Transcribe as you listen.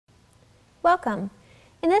Welcome!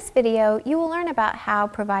 In this video, you will learn about how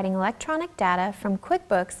providing electronic data from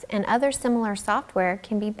QuickBooks and other similar software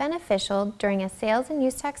can be beneficial during a sales and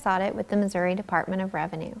use tax audit with the Missouri Department of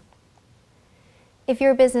Revenue. If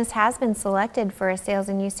your business has been selected for a sales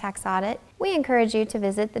and use tax audit, we encourage you to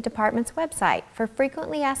visit the department's website for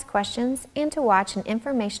frequently asked questions and to watch an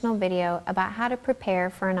informational video about how to prepare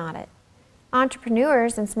for an audit.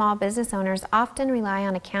 Entrepreneurs and small business owners often rely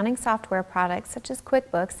on accounting software products such as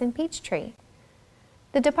QuickBooks and Peachtree.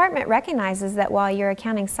 The department recognizes that while your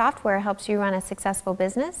accounting software helps you run a successful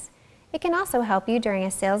business, it can also help you during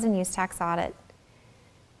a sales and use tax audit.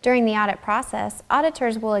 During the audit process,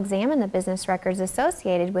 auditors will examine the business records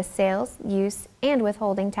associated with sales, use, and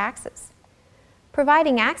withholding taxes.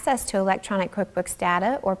 Providing access to electronic QuickBooks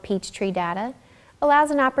data or Peachtree data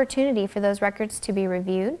allows an opportunity for those records to be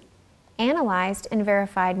reviewed, analyzed, and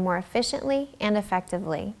verified more efficiently and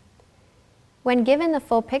effectively. When given the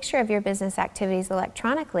full picture of your business activities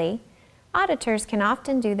electronically, auditors can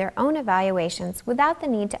often do their own evaluations without the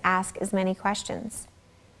need to ask as many questions.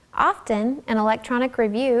 Often, an electronic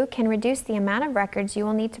review can reduce the amount of records you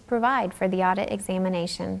will need to provide for the audit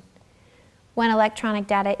examination. When electronic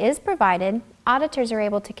data is provided, auditors are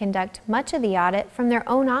able to conduct much of the audit from their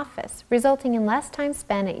own office, resulting in less time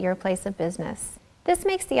spent at your place of business. This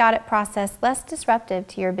makes the audit process less disruptive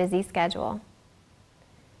to your busy schedule.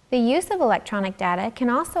 The use of electronic data can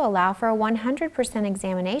also allow for a 100%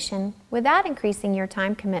 examination without increasing your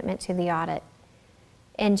time commitment to the audit.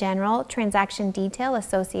 In general, transaction detail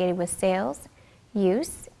associated with sales,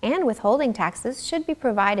 use, and withholding taxes should be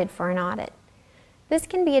provided for an audit. This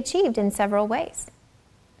can be achieved in several ways.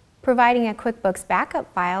 Providing a QuickBooks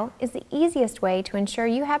backup file is the easiest way to ensure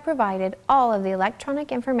you have provided all of the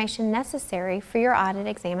electronic information necessary for your audit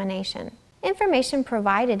examination. Information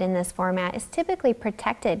provided in this format is typically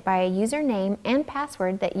protected by a username and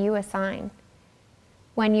password that you assign.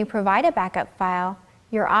 When you provide a backup file,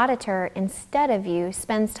 your auditor, instead of you,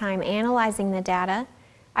 spends time analyzing the data,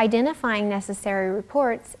 identifying necessary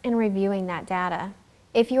reports, and reviewing that data.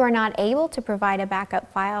 If you are not able to provide a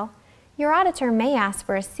backup file, your auditor may ask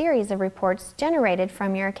for a series of reports generated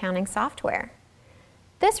from your accounting software.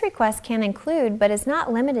 This request can include, but is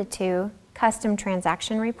not limited to, custom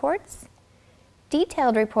transaction reports,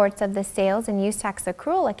 detailed reports of the sales and use tax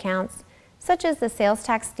accrual accounts, such as the sales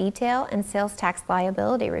tax detail and sales tax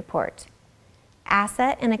liability report,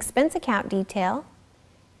 asset and expense account detail,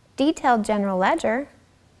 detailed general ledger,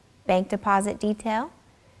 bank deposit detail,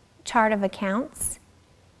 chart of accounts,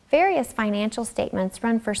 various financial statements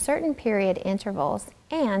run for certain period intervals,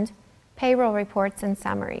 and payroll reports and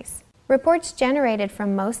summaries. Reports generated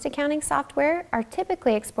from most accounting software are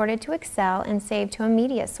typically exported to Excel and saved to a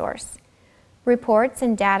media source. Reports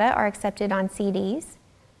and data are accepted on CDs,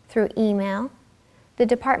 through email, the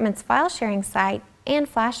department's file sharing site, and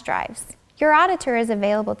flash drives. Your auditor is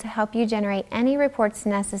available to help you generate any reports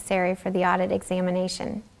necessary for the audit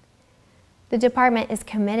examination. The department is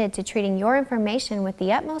committed to treating your information with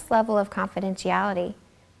the utmost level of confidentiality.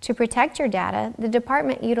 To protect your data, the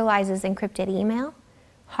department utilizes encrypted email,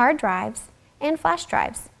 hard drives, and flash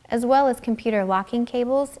drives, as well as computer locking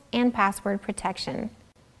cables and password protection.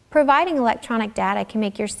 Providing electronic data can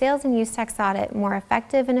make your sales and use tax audit more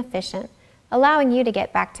effective and efficient, allowing you to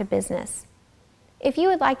get back to business. If you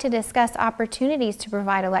would like to discuss opportunities to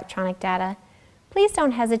provide electronic data, please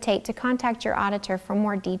don't hesitate to contact your auditor for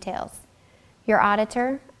more details. Your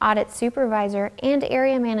auditor, audit supervisor, and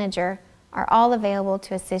area manager are all available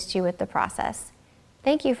to assist you with the process.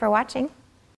 Thank you for watching.